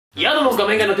いやどうも画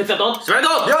面外の哲也としまい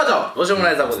とようとどうしようも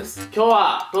ないザボです。今日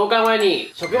は10日前に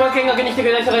職場見学に来てく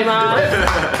れた人がいます。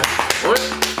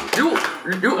りょう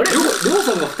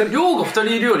さんが2人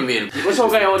いるように見える。自己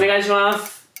紹介をお願いしま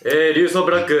す。リュウソウ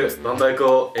ブラックバンバイク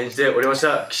を演じておりまし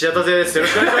た岸田タツヤです。よろ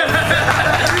しくお願いします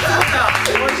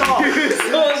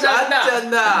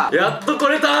やっと来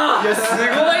れたー。いやすごい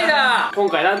な。今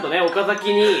回なんとね、岡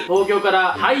崎に東京か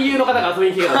ら俳優の方が遊び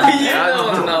に来てくれたんですね。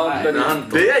なん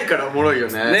と出会いからおもろいよ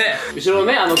ね。後ろ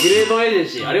のね、グレートエージェン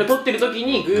シーあれを撮ってる時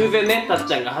に偶然ね、たっ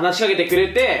ちゃんが話しかけてくれ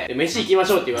て、で飯行きま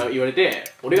しょうって言われて、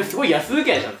俺がすごい安請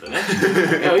け合いしたんですよ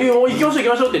ね。いや、もう行きましょう行き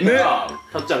ましょうって言ったら、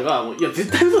たっちゃんが、いや絶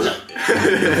対嘘じゃんって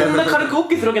そんな軽く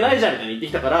OK するわけないじゃんみたいに言って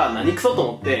きたから、何クソと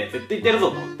思って絶対言ってやる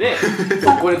ぞと思って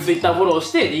これ Twitter フォロー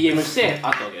して DM して会った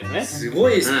わけですね。すご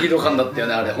いスピード感だったよ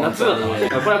ね、あれ。夏だったね。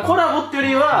これはコラボってよ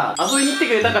りは遊びに来て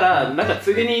くれたからなんか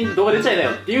ついでに動画出ちゃいな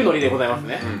よっていうノリでございます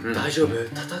ね。大丈夫？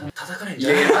叩かないんじ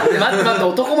ゃない？いや待って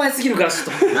男前すぎるからちょ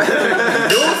っと両サ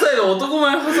イド男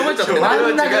前挟まっちゃって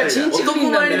真ん中チンチクリ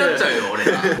ンなんで男前になっちゃうよ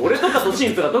俺とかとし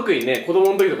んつが特にね、子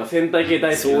供の時とか戦隊系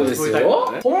大好きなそうですよ。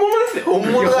本物ですよ。本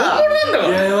物だ。本物なんだか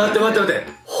ら。いや待って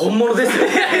本物ですよ。違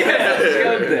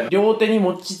うんだよ。両手に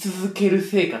持ち続ける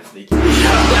生活でいきます。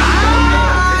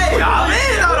やべ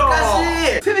えだろ。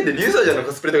せめてリュウソウジャーの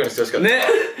コスプレとかにしてほしかったね。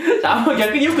あんま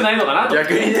逆に良くないのかなと。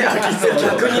逆にね、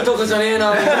逆にとかじゃねえ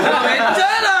な。めっちゃや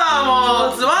だも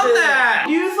うつまんね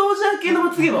え。リュウソウジャー系の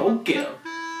罰ゲームは OK なの？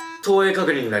投影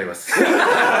確認になります。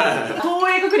投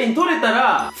影確認取れた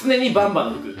ら常にバンバ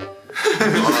ンの服。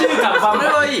1週間バンバン。それ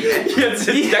はいいね。いや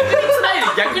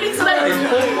逆につらいです。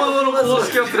本物の公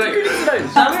式はつらい。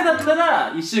ダメだった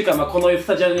ら1週間このス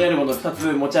タジオにあるもの2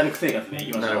つ持ち歩く生活で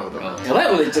いきましょう。なるほど。やばい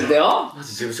こと言っちゃったよ。マジ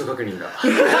事務所確認だ。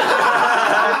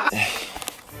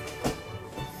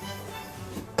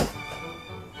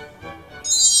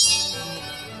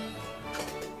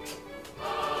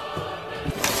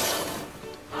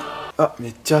あ、め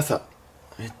っちゃ朝。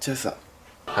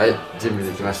はい、準備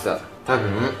できました。多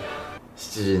分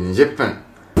7時20分。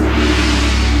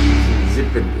7時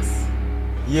20分です。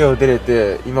家を出れ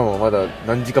て今もまだ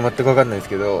何時か全く分かんないです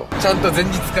けど、ちゃんと前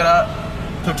日から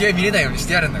時計見れないようにし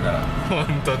てやるんだから。本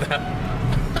当だ。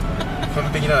完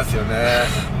璧なんですよね。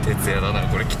徹夜だな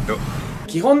これきっと。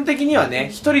基本的にはね、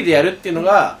一人でやるっていうの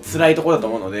が辛いところだと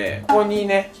思うので、ここに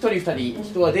ね、一人二人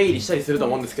人は出入りしたりすると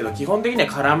思うんですけど、基本的には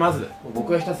絡まず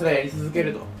僕はひたすらやり続け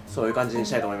ると、そういう感じにし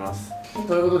たいと思います。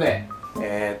ということで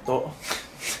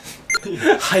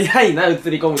早いな、映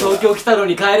り込むの。東京来たの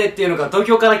に帰れっていうのか、東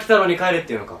京から来たのに帰れっ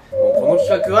ていうのか。もうこの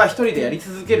企画は一人でやり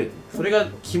続ける、それが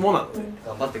肝なので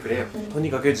頑張ってくれよ。とに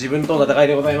かく自分との戦い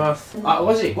でございます。あ、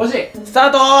5時スタ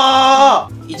ートー。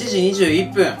1時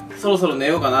21分、そろそろ寝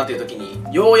ようかなという時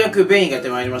にようやく便意がやって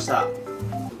まいりました。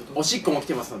おしっこも来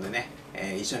てますのでね、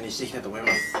一緒にしていきたいと思いま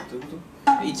す。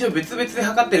一応別々で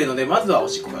測ってるので、まずはお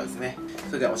しっこからですね。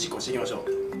それではおしっこしていきましょう。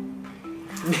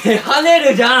ね、跳ね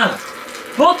るじゃん。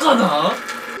バカな。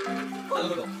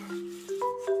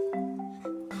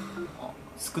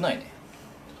少ないね。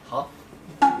は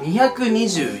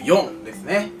224です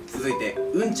ね。続いて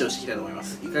うんちをしていきたいと思いま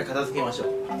す。一回片付けましょう。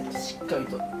しっかり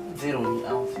とゼロに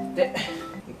合わせて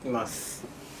いきます。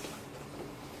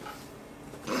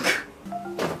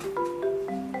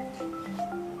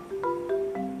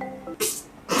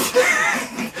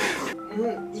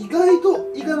意外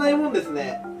といかないもんです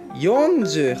ね。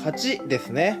48です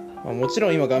ね。もちろ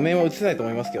ん今画面は映せないと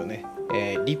思いますけどね、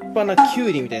立派なキュ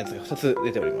ウリみたいなやつが2つ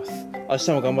出ております。明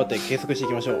日も頑張って計測してい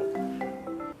きましょう。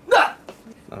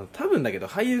多分だけど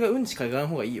俳優がうんちかがん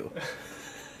方がいいよ。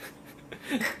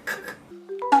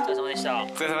お疲れ様でした。お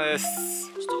疲れ様です。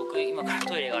ちょっと僕今から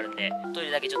トイレがあるんで、トイ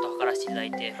レだけちょっと測らせていただ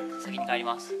いて先に帰り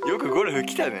ます。よくゴルフ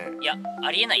来たね。いや、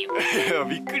ありえないよ。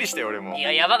びっくりしたよ俺も。い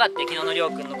や、やばかった。昨日のりょ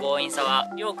うくんの強引さは、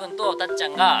りょうくんとたっちゃ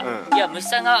んが、いや、虫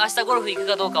さんが明日ゴルフ行く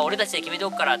かどうか俺たちで決めて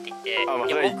おくからって言って、いや、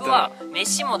僕は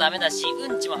飯もダメだし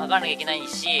うんちも測らなきゃいけない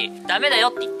しダメだよ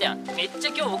って言ったやん。めっちゃ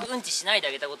今日僕うんちしないで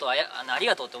あげたことはあり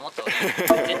がとうって思ったわ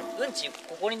け。でうんちこ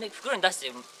こにね、袋に出して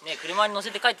ね、車に乗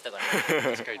せて帰ってたからね。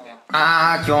確かにね。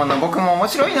今日の僕も面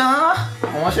白いな。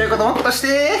面白いこともっとし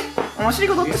て面白い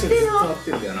ことってしてよ。そっ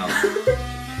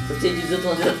ちにずっと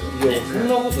乗ってたってことね。そん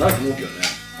なことないと思うけどね。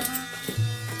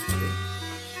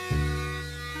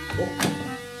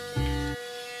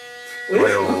おは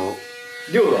よう。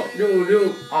りょうだ。りょう。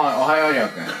おはようりょう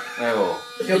くん。おはよ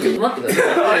う。ちょっと待ってください。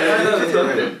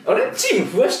あれチー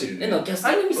ム増やしてるね。なんかキャステ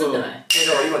ィングミスんじゃない？だ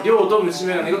から今りょうと虫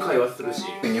眼鏡が会話するし、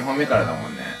2本目からだも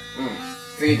んね。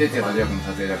次哲也とりょうくんの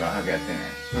撮影だから早くやってね。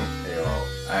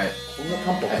はい。こんな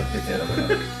タンポポ哲也だか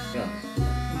ら。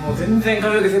もう全然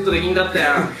髪の毛セットできんだった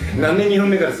やん。なんで2本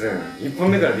目からするん？1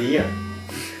本目からでいいやん。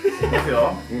いきます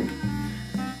よ。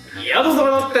いや、どうぞ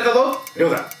が乗ってたぞ、りょ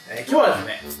うさん。今日はです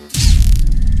ね。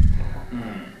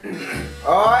お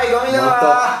ーい、ゴミ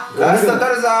だー。ラスト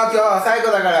取るぞ、今日は最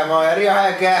後だからもうやるよ、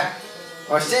早く。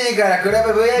もう7時からクラ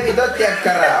ブ VIP 取ってやっ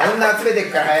から、女集めて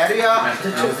っからやるよ。意外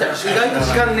と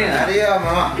時間ねえな。やるよ、も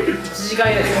う。1時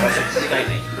間以内で1時間以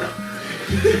内。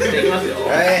じゃあいきますよ。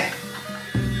はい。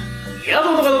いや、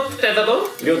どうぞが乗ってたぞ、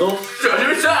りょうと。始まり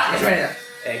ました。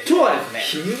今日はです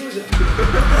ね。君のじゃん。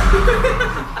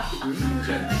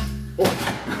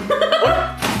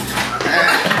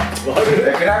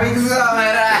クラブ行くぞ、お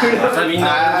前ら。またみん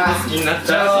な好きになっ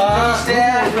ちゃう。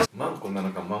マンコな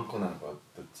のかマンコなのか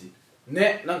どっち？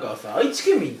ね、なんかさ、愛知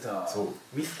県民さ、そう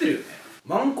ミスってるよね。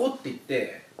マンコって言っ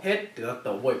てへってなっ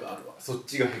た覚えがあるわ。そっ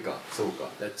ちがへか。そうか。だ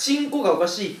からチンコがおか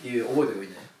しいっていう覚えておい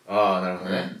てね。ああ、なるほ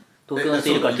どね。東京の人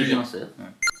いるから聞いてます？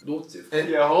どっちですか？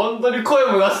いや、本当に声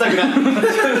も出したくない。なんか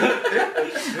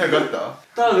あっ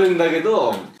多分だけ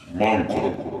ど、あ、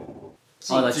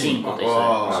だチンコと一緒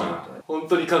あ本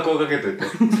当に加工かけといて。め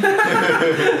っ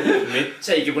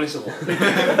ちゃイケボにしとこう。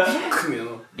組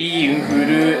のインフ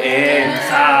ルエン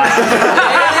サ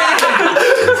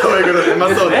そういうことね。ま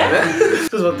あそうだよね。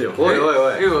ちょっと待ってよ。おいおいお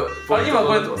い。ー。今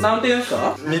これ何点です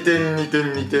か2点2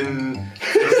点2点。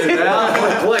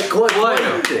怖い怖い怖いよ。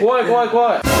怖い怖い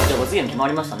怖い。じゃあ罰ゲーム決ま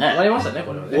りましたね。ありましたね、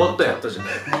これはね。終わったよ。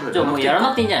じゃあもうやらな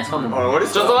くていいんじゃないですか、もう。あれ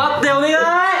ちょっと待って、お願い。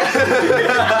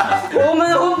お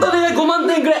前本当にね、5万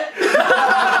点くれ。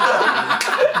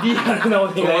リアルなお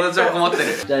願い。友達は困ってる。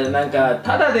じゃあなんか、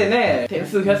ただでね、点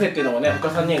数増やせっていうのもね、他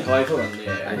3人がかわいそうなんで、ち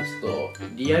ょっと、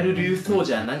リアルリュウソウ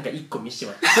ジャーなんか1個見して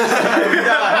もらって。な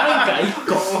んか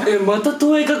1個。また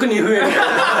投影確認増える。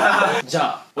じゃ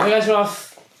あ、お願いしま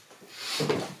す。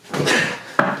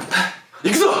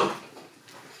行くぞ。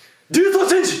流動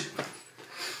チェンジ。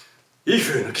イ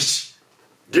フレの騎士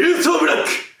流動ブラック。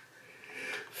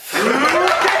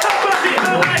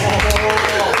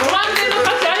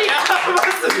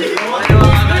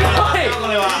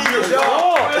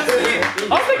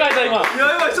汗かいた今。や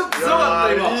ばい、ちょっとすごかっ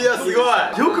た今。いやすごい。よ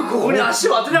くここに足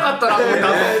を当てなかったなと思っ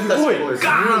た。すごい。ガ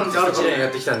ーンってある1年や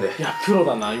ってきたんで。いや、プロ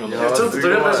だな、今の。ちょっと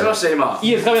取り出しました今。い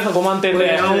いですか、皆さん5万点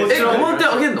で。 5万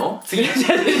点あげんの？次。じゃん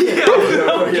けん。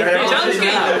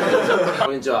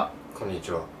こんにちは。こんに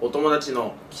ちは。お友達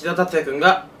の岸田タツヤくん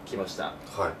が来ました。は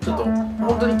い。ちょっと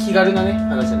本当に気軽なね話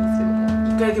なんですけど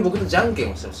も、一回だけ僕とじゃんけ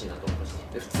んをしてほしいなと思いまし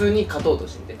て、で普通に勝とうと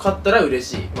してみて、勝ったら嬉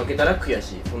しい、負けたら悔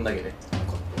しい、そんだけで。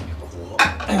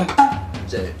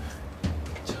じゃあ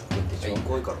一番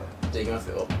怖いからね。じゃあいきます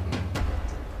よ。よ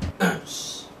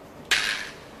し。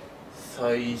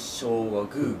最初は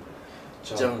グ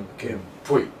ー、じゃんけん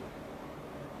ぽい。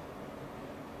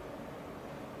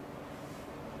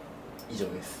以上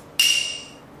です。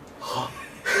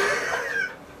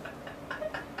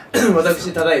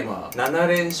私ただいま7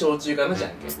連勝中かな、じゃ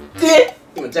んけん。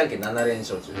今じゃんけん7連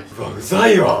勝中です。うわ、うざ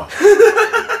いわ。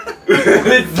う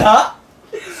ざ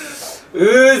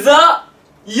うざ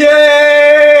イエ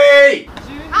ーイ。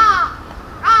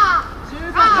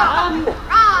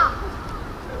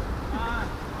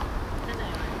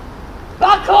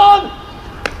バコン。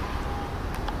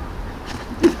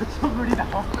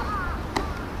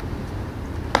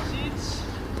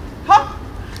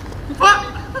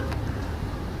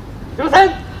すいません。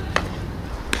い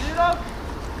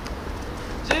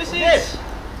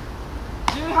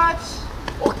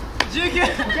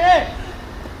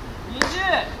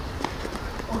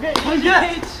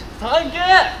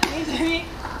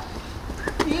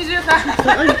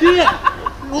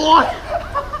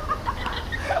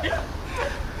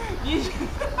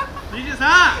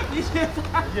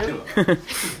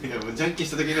やもうじゃんけん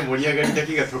した時の盛り上がりだ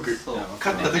けが得。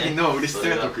勝った時の嬉しさ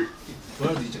が得。とり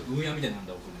あえず一応ウーヤンみたいなん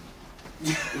だ、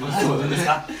そうだね。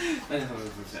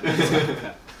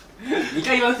2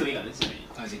回言わなくてもいいからね、ちなみに。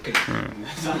あ、じっくり。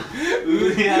ウ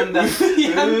ーヤンだ。ウーヤ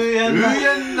ンだ。ウー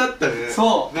ヤンだったね。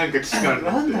そう。なんか既視感ある。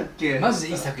なんだっけ。マジで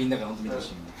いい作品だから、ほんと見てほし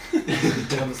い。めっ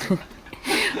ちゃ頑張って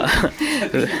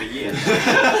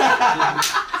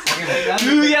ウ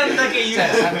ーヤンだけ言う。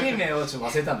作品名をちょっと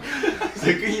忘れたんだよ。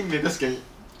作品名確かに。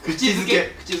口づ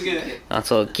けだけ。あ、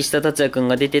そう、岸田タツヤくん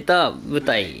が出てた舞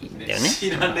台だよね。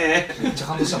知らねめっちゃ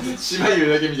感動したもん。芝居言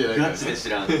うだけみたいな。ガチで知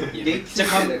らん。めっちゃ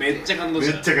感動めした。っちゃ感動し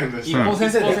一本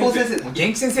先生で。もう元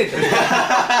気先生って。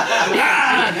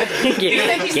元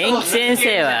気先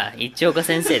生は一岡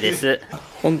先生です。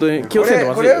本当に気をつけて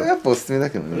ますよ。これはやっぱおすすめだ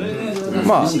けどね。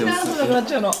まあ、なくなっ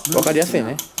ちゃうの。わかりやすい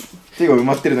ね。手が埋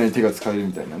まってるのに手が使える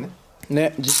みたいなね。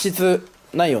ね、実質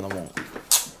ないようなもん。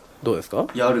どうですか？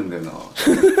いや、あるんだよな。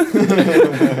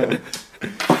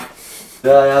い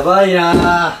や、やばい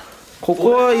な。こ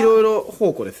こはいろいろ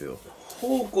宝庫ですよ。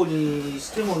宝庫に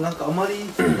してもなんかあまり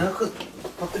長く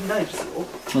パッと見ないですよ。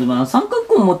でも三角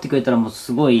コーン持ってくれたらもう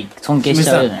すごい尊敬しち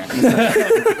ゃうよね。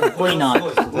かっこいいな。三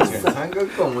角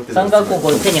コーン持って三角コーンこ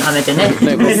う手にはめてね。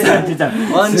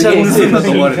ワンチャン盗んだと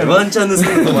思われる。ワンチャン盗んだ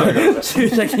と思われる。駐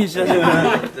車禁止だ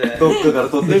ね。どっかから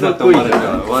取ってきたと思われるから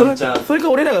ワンチャン。それか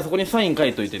俺らがそこにサイン書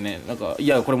いといてね、なんかい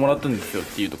やこれもらったんですよっ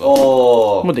ていうとか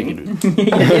おもできる。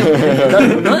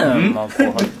まあ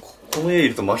この絵い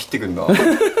るとまひってくんだ。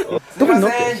どこに乗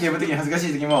ってゲーム的に恥ずかし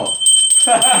い時も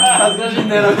恥ずかしいん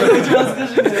だよな。これ一番恥ずか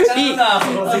しいんだよ。めっちゃなるな、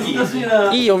その席。恥ずかしい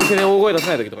な。いいお店で大声出さ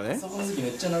ない時とかね。そこの席め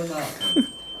っちゃなるな。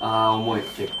あー重い、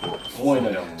結構重い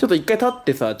のよ。ちょっと一回立っ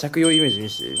てさ着用イメージ見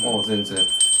して。もう全然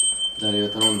誰が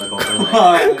頼んだかわから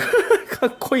ない。か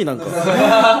っこいいなん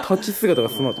か立ち姿が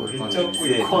スマート。めっちゃかっこ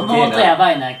いい。この音や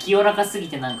ばいな。清らかすぎ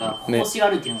てなんか欲しが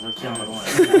るっていうのが来たのかと思う。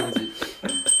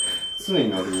常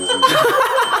になるよ。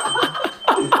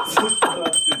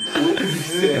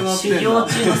修行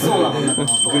中のそうだもんな、こ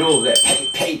の音。グローブで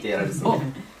ペイペイってやられそう。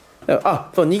あ、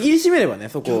そう握りしめればね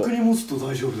そこ。逆に持つと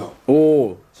大丈夫だ。お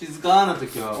お。静かな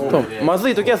時はそうまず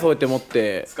い時はそうやって持っ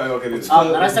て使い分ける。あ、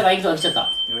鳴らしたからいい人が来ちゃった。や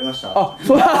りました。あ、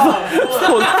そうだ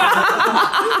そうだ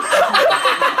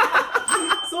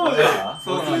そうじゃん。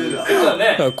そうだ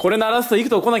ね。これ鳴らすと幾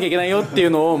と来なきゃいけないよっていう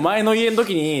のを前の家の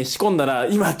時に仕込んだら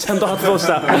今ちゃんと発動し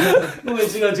た。ごめん、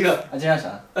違う違う。あ、違いまし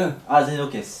た。うん。あ、全然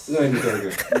OK です。ごめん、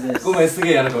ごめん、す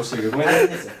げえやる顔してるけど、ごめんね。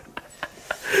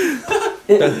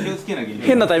気をつけなきゃいけない。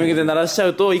変なタイミングで鳴らしちゃ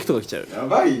うと幾とが来ちゃう。や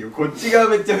ばいよ、こっちが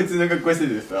めっちゃ普通の格好して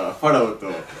てさ、ファラオと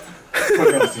こ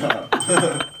れはさ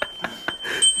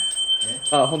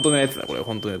あ、本当のやつだこれ、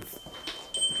本当のやつ。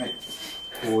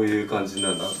こういう感じにな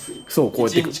るな。そう、こう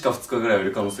やって1日か2日ぐらい売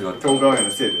る可能性があるから。東海オンエア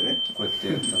のせいでね。こうやって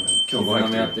やったの。今日ご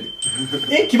飯やってる。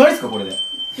え、決まりですかこれで。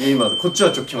今、こっちは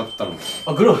ちょっと決まったの。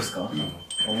あ、グローブですか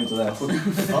おめでとうございます。いや、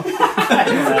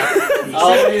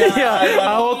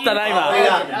煽ったな今。あ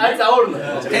いつ煽るの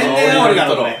よ。天然煽りだ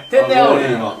ろ。天然煽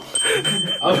り今。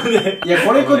危ねえ。いや、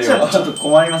これこっちはちょっと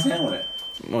困りません俺。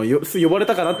もう呼ばれ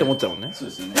たかなって思っちゃうもんね。そう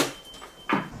ですよね。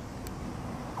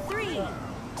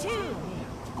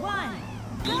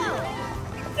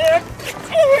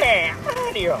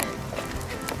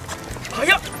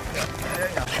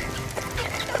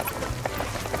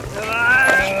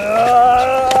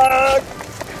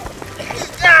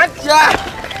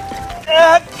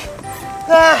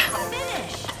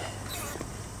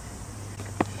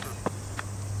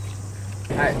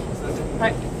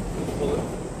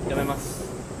やめます。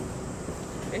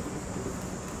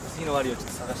次の割をちょっ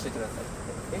と探してくださ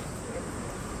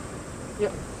い。いや、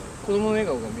子供の笑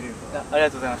顔が見れるから。ありが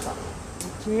とうございました。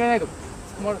君がいないと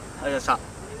困る。ありがとうございま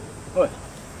した。おい。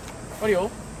あるよ。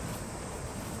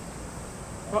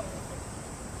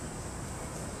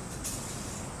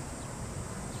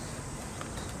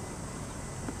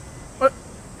あれ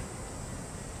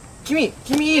君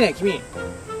いいね、君。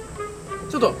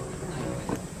ちょっと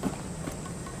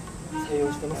採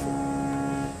用してま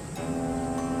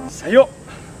す。採用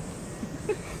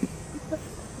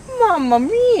マンマ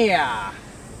ミーヤ。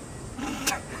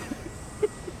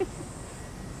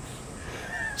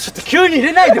ちょっと急に入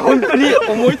れないで本当に。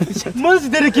マジ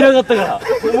出る気なかったから。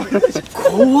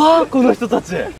怖っこの人たち。